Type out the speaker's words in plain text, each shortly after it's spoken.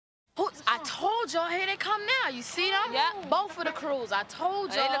told y'all, here they come now. You see them? Yep. Both of the crews. I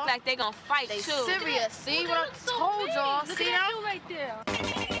told y'all. They look like they gonna fight they too. Serious. See what I told y'all? See them? Right there.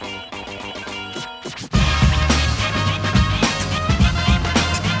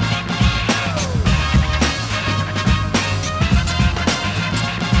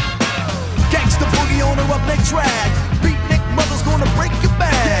 Gangsta boogie on a roughneck drag. Beatnik mother's gonna break your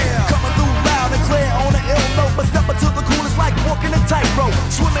back. Yeah. Coming through loud and clear on an ill note, but step into the coolest like walking a tightrope.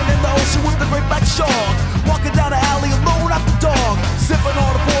 Swimming in the ocean with the great black shark. Walking down the alley alone after dark. Sipping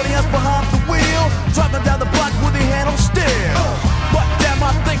on the 40 ounce behind the wheel. Driving down the block with your hand on steer. But damn,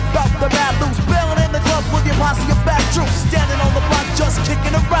 I think about the mad loose. Bailing in the club with your posse of back troops. Standing on the block just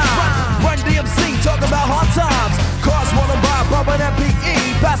kicking around. Run DMC, talking about hard times. Cars rolling by, bumping MPE.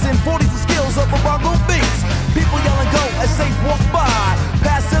 Passing 40s and skills over bongo beats. People yelling go as safe walk by.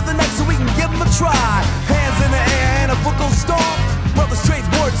 Pass to the next so we can give them a try. Hands in the air and a foot goes stomp. Brothers trade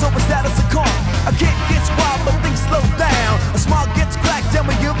words over status and calm. A kid gets wild but things slow down. A smile gets cracked and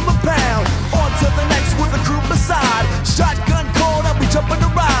we give them a pound. On to the next with the crew beside. Shotgun called and we jump in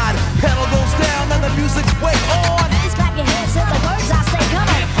the ride. Pedal goes down and the music's way on. Just clap your hands to the words I say, come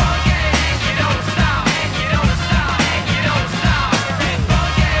on.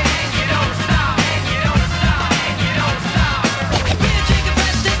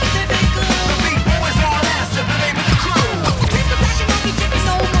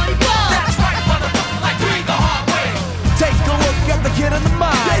 Kid in the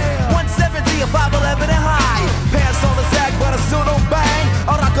mind, 170 or 5'11 and high. Pants on the sack, but I still don't bang.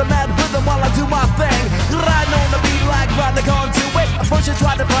 I rock a mad rhythm while I do my thing. Riding on the beat like riding on to it. I first you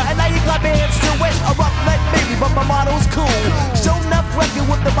tried to fight, and now you clap your hands to it. A rough neck baby, but my motto's cool. Show enough record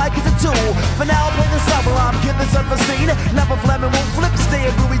with the mic is a tool. For now, play the summer, I'm kid that's unforeseen. Never flamming, won't flip, stay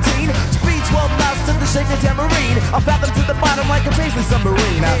a groovy teen. Speed 12 knots to the shake of tambourine. I'll fathom to the bottom like a Paisley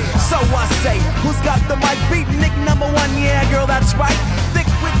submarine. So I say, who's got the mic? Beat Nick #1, yeah, girl, that's right. Thick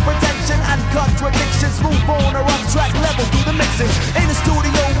with protection and contradictions. Move on a rough track level through the mixing. In the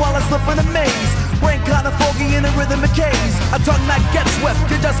studio while I slip in a maze. Brain kinda foggy in a rhythmic haze. A tongue that gets whipped,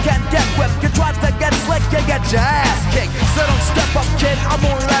 you just can't get whipped. You try to get slick, you get your ass kicked. So don't step up, kid, I'm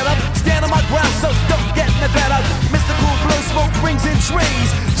gonna let up. Stand on my ground, so don't get me fed up. Mr. Cool blows smoke rings and trees.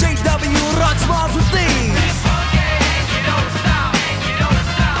 JW rocks miles with these.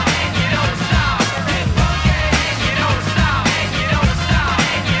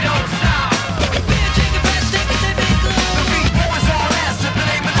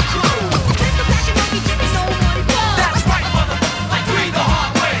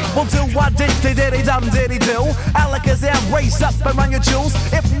 Diddy-dum-diddy-do. Alakazam, race up and run your jewels.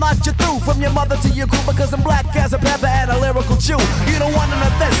 If not, you're through from your mother to your crew. Because I'm black as a panther and a lyrical Jew. You don't want none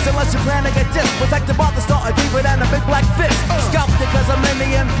of this unless you plan to get dissed. Protected by the starter deeper than a big black fist. Scalp because I'm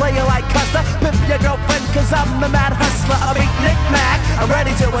Indian, player like Custer. Pimp your girlfriend cause I'm the mad hustler. I beat Nick Mac, I'm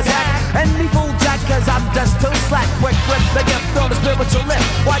ready to attack. Any fool jack cause I'm just too slack. Quick with the gift on the spiritual lift.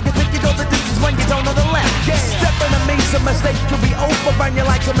 Why you think you go the distance when you don't know the length? Yeah. Stepping to me, some mistake could be over. Burn you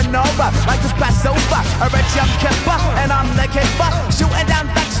like a menorah, like this Passover. A red young kipper, and I'm the kipper. Shooting down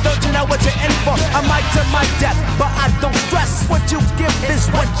backs, don't you know what you're in for? I'm mic to my death, but I don't stress. What you give is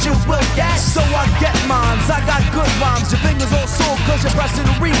what you will get. So I get mines, I got good rhymes. Your fingers all sore cause you're pressing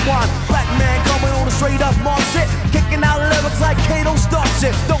the rewind. Black man coming on a straight up mark shit. Kicking out lyrics like Kato Star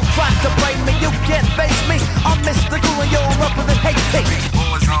shit. Don't try to blame me, you can't face me. I'm Mr. Cool and you're rougher than hate tape.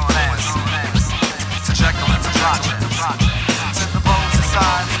 Boys on ass, to Jekyll and to Project. Send the bones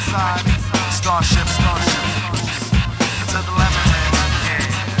inside. Starship.